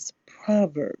about this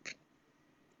proverb.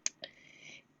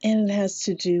 And it has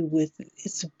to do with,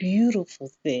 it's a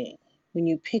beautiful thing. When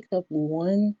you pick up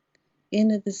one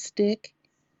end of the stick,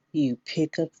 you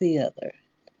pick up the other.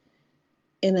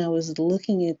 And I was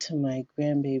looking into my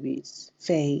grandbaby's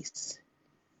face,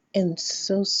 and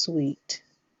so sweet,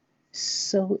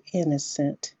 so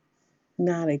innocent,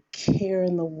 not a care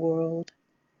in the world,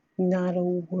 not a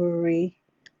worry.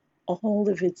 All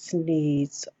of its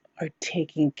needs are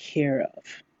taken care of.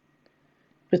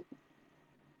 But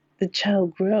the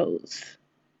child grows.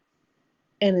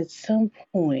 And at some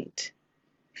point,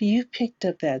 if you picked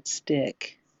up that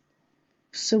stick,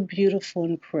 so beautiful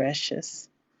and precious,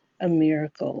 a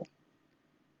miracle,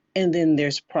 and then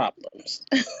there's problems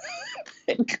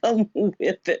that come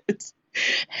with it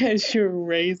as you're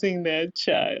raising that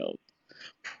child.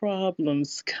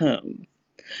 Problems come.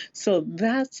 So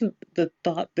that's the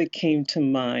thought that came to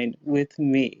mind with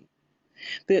me,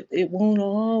 that it won't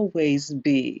always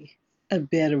be a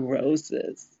bed of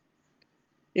roses.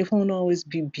 It won't always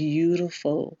be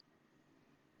beautiful.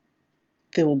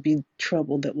 There will be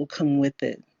trouble that will come with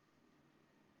it.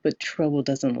 But trouble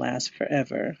doesn't last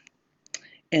forever.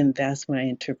 And that's my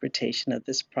interpretation of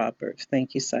this proverb.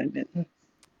 Thank you, Simon.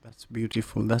 That's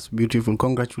beautiful. That's beautiful.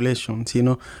 Congratulations.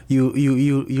 You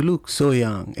look so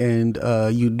young, and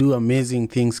you do amazing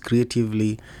things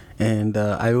creatively. And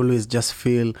I always just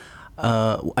feel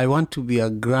I want to be a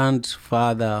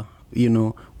grandfather,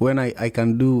 when I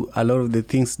can do a lot of the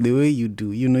things the way you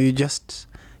do. You're just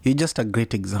a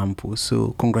great example.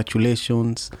 So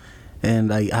congratulations.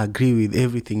 And I agree with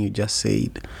everything you just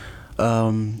said.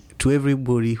 To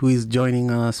everybody who is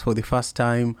joining us for the first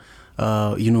time,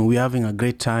 we're having a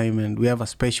great time, and we have a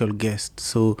special guest.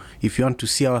 So if you want to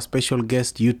see our special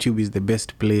guest, YouTube is the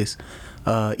best place.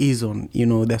 Izon,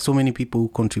 there's so many people who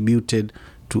contributed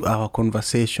to our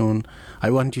conversation. I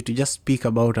want you to just speak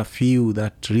about a few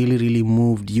that really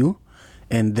moved you.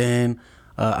 And then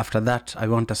after that, I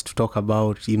want us to talk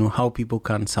about, how people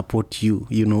can support you.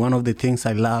 One of the things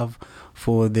I love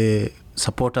for the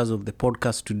supporters of the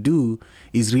podcast to do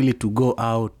is really to go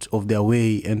out of their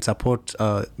way and support,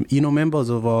 members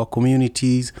of our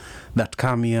communities that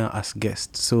come here as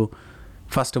guests. So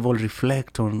first of all,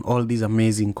 reflect on all these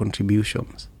amazing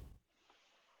contributions.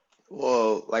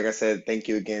 Well, like I said, thank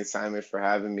you again, Simon, for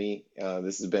having me.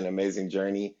 This has been an amazing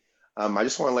journey. I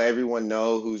just want to let everyone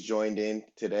know who's joined in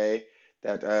today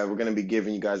that we're going to be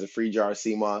giving you guys a free jar of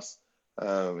sea moss,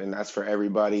 and that's for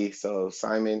everybody. So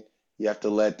Simon, you have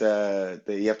to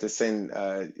they have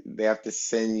to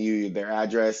send you their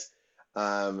address.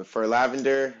 For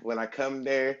Lavender, when I come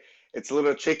there, it's a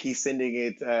little tricky sending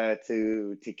it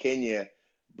to Kenya,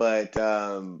 but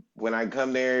when I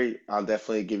come there, I'll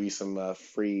definitely give you some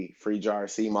free jar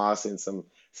of sea moss and some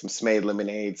Smade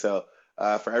lemonade. So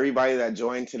for everybody that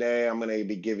joined today, I'm going to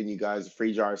be giving you guys a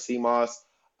free jar of sea moss.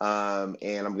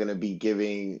 And I'm gonna be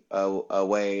giving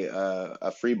away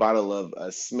a free bottle of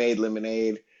Smade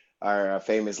lemonade, our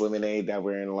famous lemonade that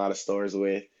we're in a lot of stores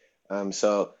with.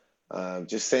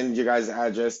 Just send your guys'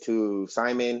 address to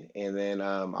Simon, and then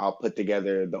I'll put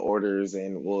together the orders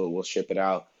and we'll ship it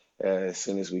out as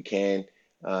soon as we can.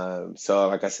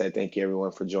 Like I said, thank you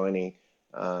everyone for joining.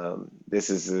 This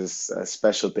is a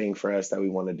special thing for us that we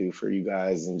want to do for you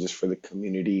guys and just for the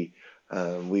community.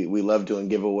 We love doing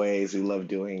giveaways. We love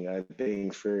doing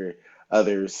things for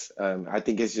others. I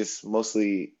think it's just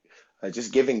mostly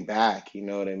just giving back. You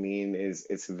know what I mean?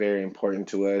 It's very important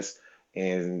to us,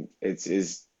 and it's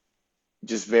is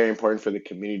just very important for the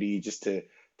community just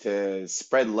to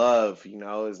spread love,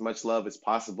 as much love as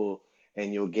possible,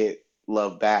 and you'll get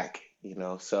love back,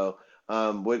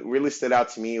 what really stood out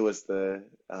to me was the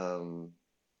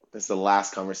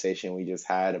last conversation we just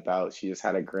had about she just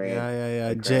had Yeah, a Jay.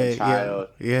 Yeah, grandchild.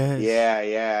 yes.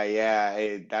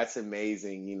 Yeah. That's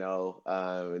amazing,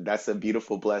 that's a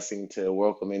beautiful blessing to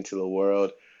welcome into the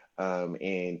world,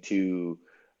 and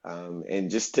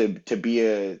just to be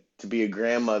a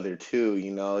grandmother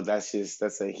too,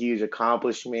 that's a huge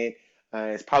accomplishment.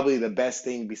 It's probably the best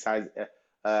thing besides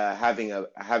having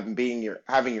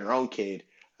your own kid,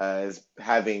 is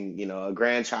having, a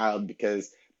grandchild,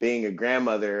 because being a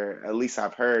grandmother, at least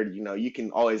I've heard, you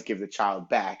can always give the child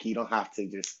back. You don't have to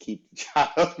just keep the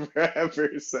child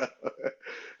forever. So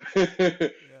Yeah,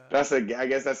 I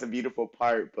guess that's a beautiful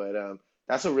part. But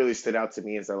that's what really stood out to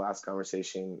me is our last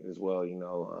conversation as well.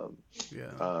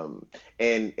 yeah.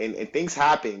 And things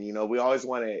happen. We always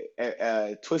want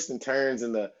to twists and turns,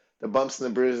 and the bumps and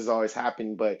the bruises always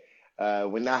happen. But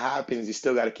when that happens, you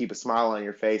still got to keep a smile on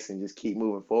your face and just keep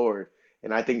moving forward.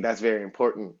 And I think that's very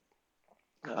important.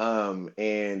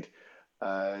 And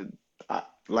uh,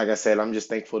 like I said, I'm just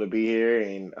thankful to be here,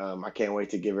 and I can't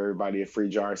wait to give everybody a free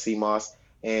jar of sea moss.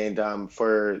 And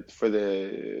for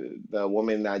the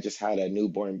woman that just had a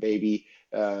newborn baby,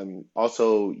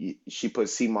 also she put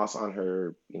sea moss on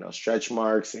her, stretch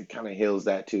marks, and kind of heals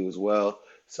that too as well.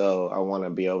 So I want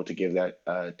to be able to give that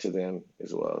to them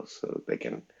as well, so they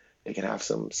can have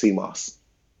some sea moss.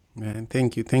 Man,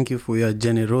 thank you for your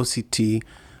generosity.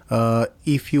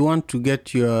 If you want to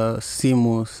get your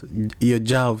Simos, your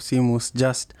jar of Simos,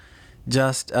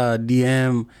 just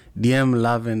DM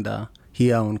Lavender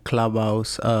here on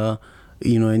Clubhouse.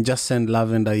 And just send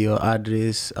Lavender your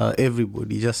address.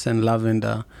 Everybody, just send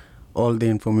Lavender all the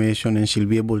information, and she'll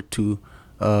be able to,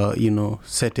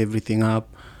 set everything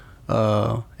up.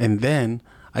 And then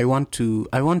I want to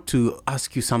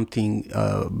ask you something,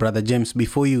 Brother James,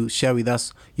 before you share with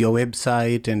us your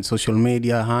website and social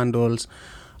media handles.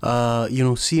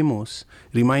 CMOS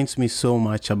reminds me so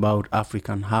much about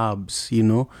African herbs,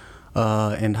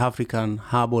 and African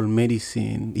herbal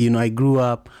medicine. I grew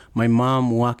up, my mom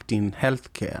worked in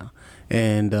healthcare,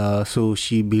 and so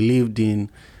she believed in,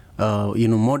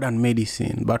 modern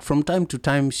medicine. But from time to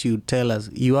time, she would tell us,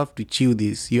 you have to chew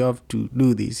this, you have to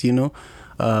do this,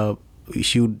 Uh,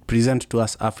 she would present to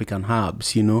us African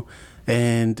herbs,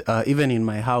 And even in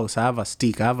my house, I have a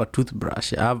stick, I have a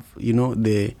toothbrush, I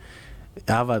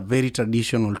have a very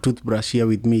traditional toothbrush here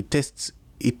with me.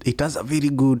 It has a very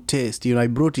good taste. I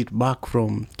brought it back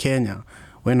from Kenya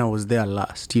when I was there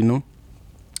last,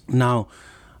 Now,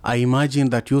 I imagine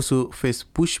that you also face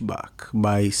pushback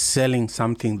by selling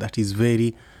something that is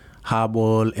very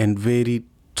herbal and very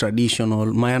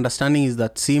traditional. My understanding is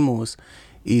that Simos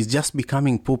is just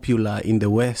becoming popular in the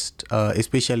West,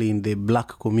 especially in the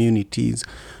black communities.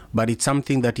 But it's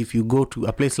something that if you go to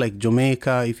a place like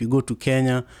Jamaica, if you go to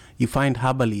Kenya, you find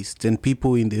herbalists and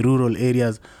people in the rural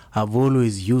areas have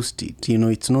always used it.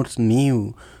 It's not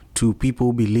new to people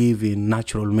who believe in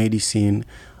natural medicine,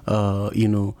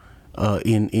 in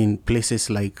places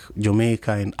like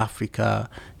Jamaica and Africa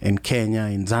and Kenya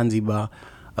and Zanzibar.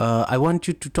 I want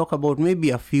you to talk about maybe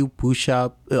a few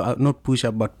not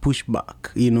push-up, but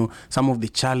pushback, some of the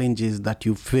challenges that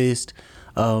you faced,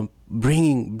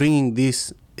 bringing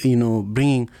this,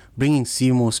 bringing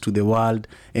CMOS to the world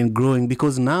and growing,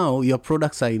 because now your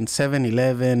products are in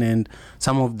 7-Eleven and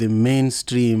some of the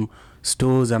mainstream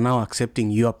stores are now accepting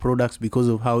your products because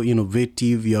of how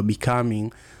innovative you are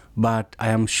becoming. But I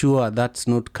am sure that's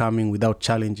not coming without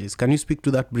challenges. Can you speak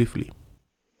to that briefly?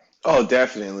 Oh,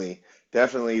 definitely,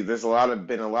 definitely. There's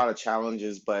been a lot of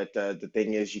challenges, but the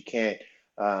thing is, you can't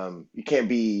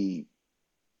be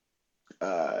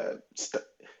st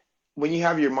when you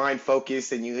have your mind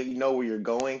focused and you know where you're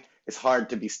going. It's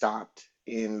hard to be stopped,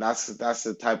 and that's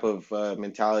the type of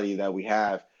mentality that we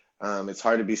have. It's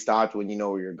hard to be stopped when you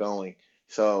know where you're going.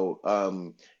 So,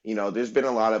 there's been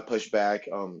a lot of pushback.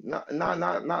 Not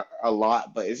a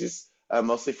lot, but it's just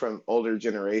mostly from older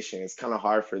generation. It's kind of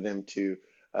hard for them to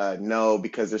know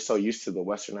because they're so used to the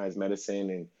westernized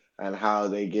medicine and how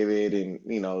they give it, and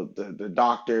the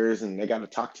doctors, and they got to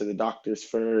talk to the doctors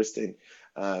first, and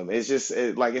it's just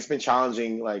like it's been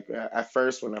challenging. Like at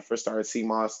first, when I first started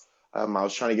CMOS, I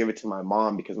was trying to give it to my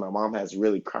mom because my mom has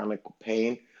really chronic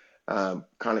pains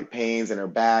in her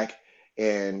back,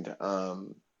 and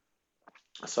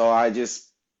so I just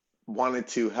wanted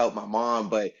to help my mom,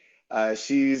 but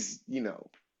she's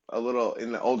a little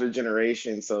in the older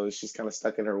generation, so she's kind of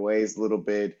stuck in her ways a little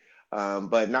bit.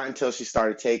 But not until she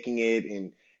started taking it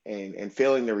and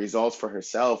feeling the results for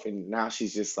herself, and now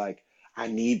she's just like, I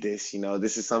need this.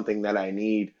 This is something that I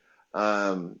need.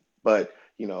 But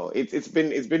it's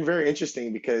been very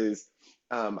interesting because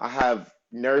I have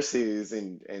nurses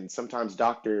and sometimes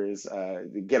doctors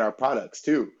get our products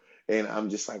too. And I'm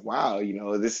just like, wow,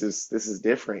 this is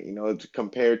different,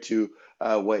 compared to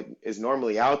what is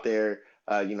normally out there.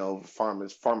 Big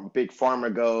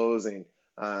pharma goes, and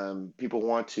people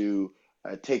want to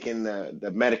take in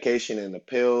the medication and the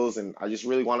pills. And I just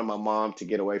really wanted my mom to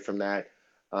get away from that,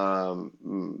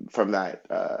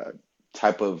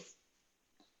 type of,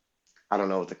 I don't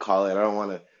know what to call it. I don't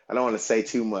want to say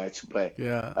too much, but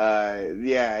Yeah.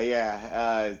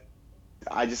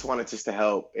 I just wanted just to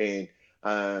help. And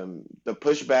the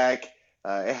pushback,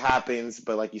 it happens,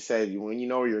 but like you said, when you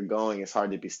know where you're going, it's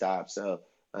hard to be stopped. So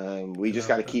we I just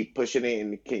got to love that. keep pushing it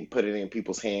and keep put it in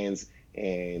people's hands,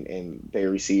 and they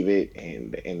receive it,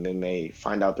 and then they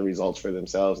find out the results for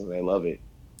themselves, and they love it.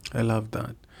 I love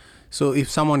that. So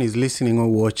if someone is listening or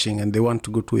watching and they want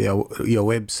to go to your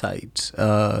website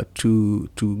to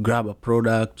grab a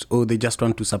product, or they just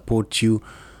want to support you,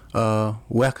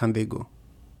 where can they go?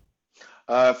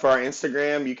 For our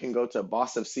Instagram, you can go to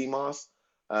Boss of CMOS.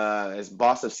 It's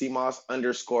Boss of CMOS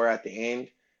 _ at the end,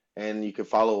 and you can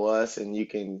follow us, and you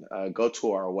can go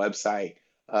to our website.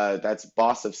 That's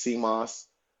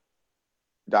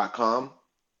bossofcmos.com,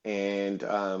 and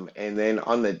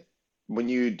then when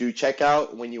you do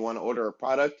checkout, when you want to order a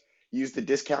product, use the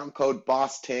discount code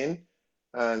BOSS10,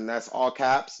 and that's all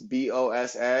caps,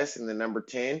 BOSS, and the number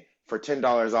 10, for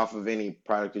 $10 off of any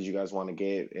product that you guys want to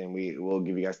get, and we will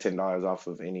give you guys $10 off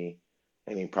of any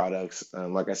products.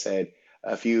 Like I said,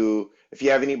 if you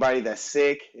have anybody that's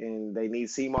sick and they need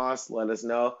CMOS, let us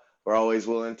know. We're always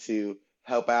willing to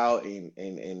help out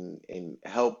and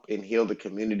help and heal the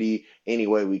community any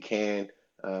way we can.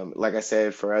 Like I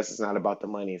said, for us, it's not about the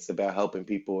money. It's about helping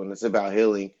people, and it's about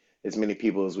healing as many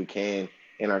people as we can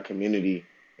in our community.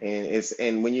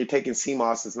 And when you're taking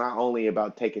CMOS, it's not only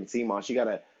about taking CMOS. You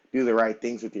gotta do the right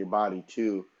things with your body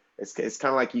too. It's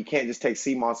kind of like you can't just take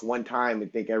CMOS one time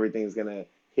and think everything's gonna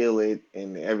heal it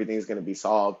and everything's gonna be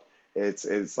solved.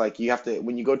 It's like you have to,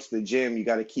 when you go to the gym, you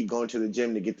got to keep going to the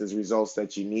gym to get those results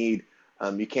that you need.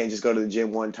 You can't just go to the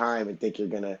gym one time and think you're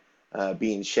gonna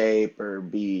be in shape or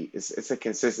it's a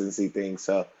consistency thing.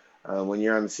 So when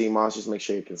you're on the CMOS, just make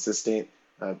sure you're consistent,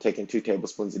 taking 2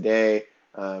 tablespoons a day.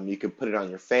 You could put it on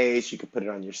your face, you could put it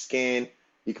on your skin,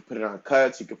 you could put it on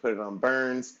cuts, you could put it on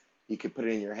burns, you could put it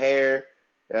in your hair.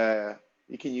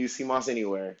 You can use CMOS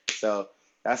anywhere. So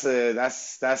that's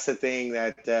the thing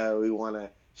that we want to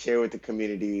share with the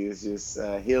community, is just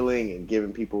healing and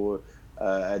giving people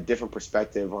a different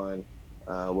perspective on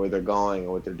where they're going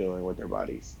and what they're doing with their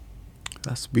bodies.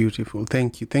 That's beautiful.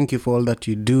 Thank you. Thank you for all that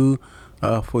you do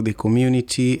for the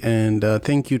community. And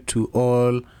thank you to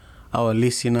all our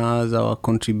listeners, our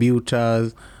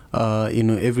contributors,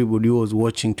 everybody who was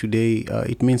watching today.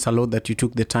 It means a lot that you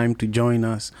took the time to join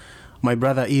us. My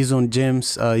brother Izon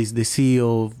James is the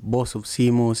CEO of Boss of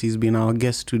CMOS. He's been our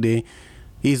guest today.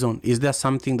 Izon, is there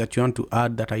something that you want to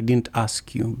add that I didn't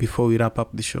ask you before we wrap up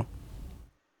the show?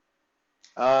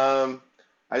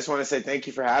 I just want to say thank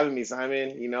you for having me,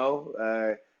 Simon.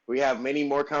 We have many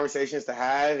more conversations to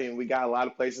have, and we got a lot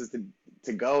of places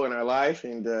to go in our life,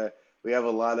 and we have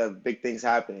a lot of big things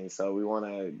happening. So we want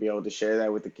to be able to share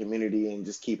that with the community and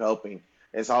just keep helping.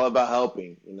 It's all about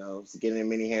helping, it's getting in as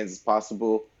many hands as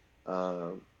possible.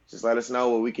 Just let us know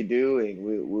what we could do, and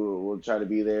we'll try to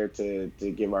be there to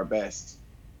give our best.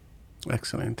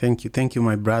 Excellent. Thank you. Thank you,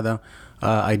 my brother.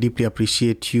 I deeply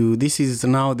appreciate you. This is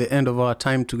now the end of our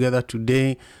time together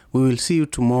today. We will see you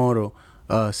tomorrow,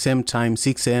 same time,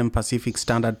 6 a.m. Pacific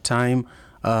Standard Time,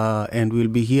 and we'll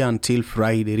be here until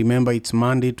Friday. Remember, it's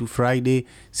Monday to Friday,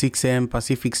 6 a.m.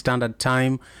 Pacific Standard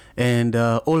Time. And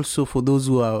also for those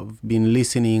who have been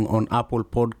listening on Apple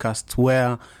Podcasts,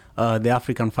 where the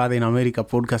African Father in America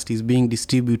podcast is being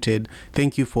distributed.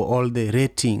 Thank you for all the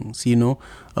ratings. The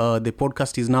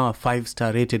podcast is now a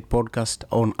 5-star rated podcast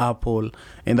on Apple,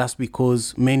 and that's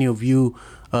because many of you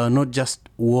not just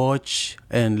watch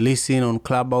and listen on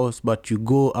Clubhouse, but you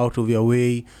go out of your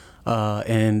way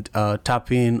and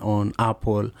tap in on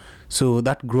Apple. So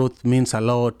that growth means a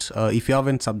lot. If you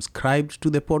haven't subscribed to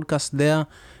the podcast there,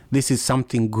 this is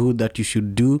something good that you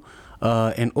should do.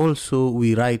 And also,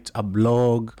 we write a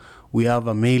blog. We have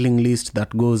a mailing list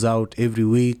that goes out every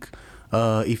week.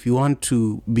 If you want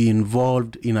to be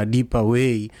involved in a deeper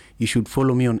way, you should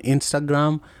follow me on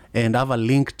Instagram and have a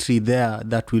link tree there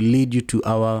that will lead you to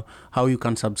how you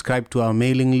can subscribe to our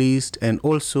mailing list, and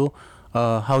also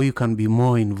how you can be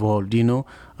more involved.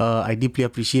 I deeply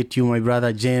appreciate you, my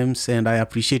brother James, and I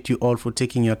appreciate you all for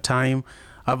taking your time.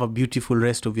 Have a beautiful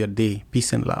rest of your day.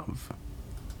 Peace and love.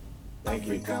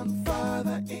 African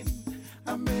Father in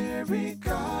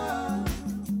America.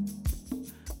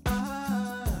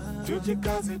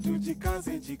 Tujikaze,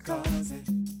 tujikaze, jikaze.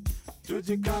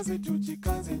 Tujikaze,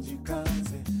 tujikaze,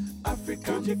 jikaze.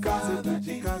 African Father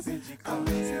in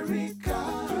America.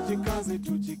 Tujikaze,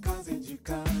 tujikaze,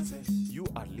 jikaze. You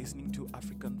are listening to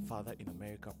African Father in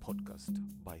America podcast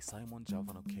by Simon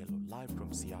Javan Okello, live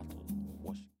from Seattle,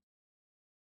 Washington.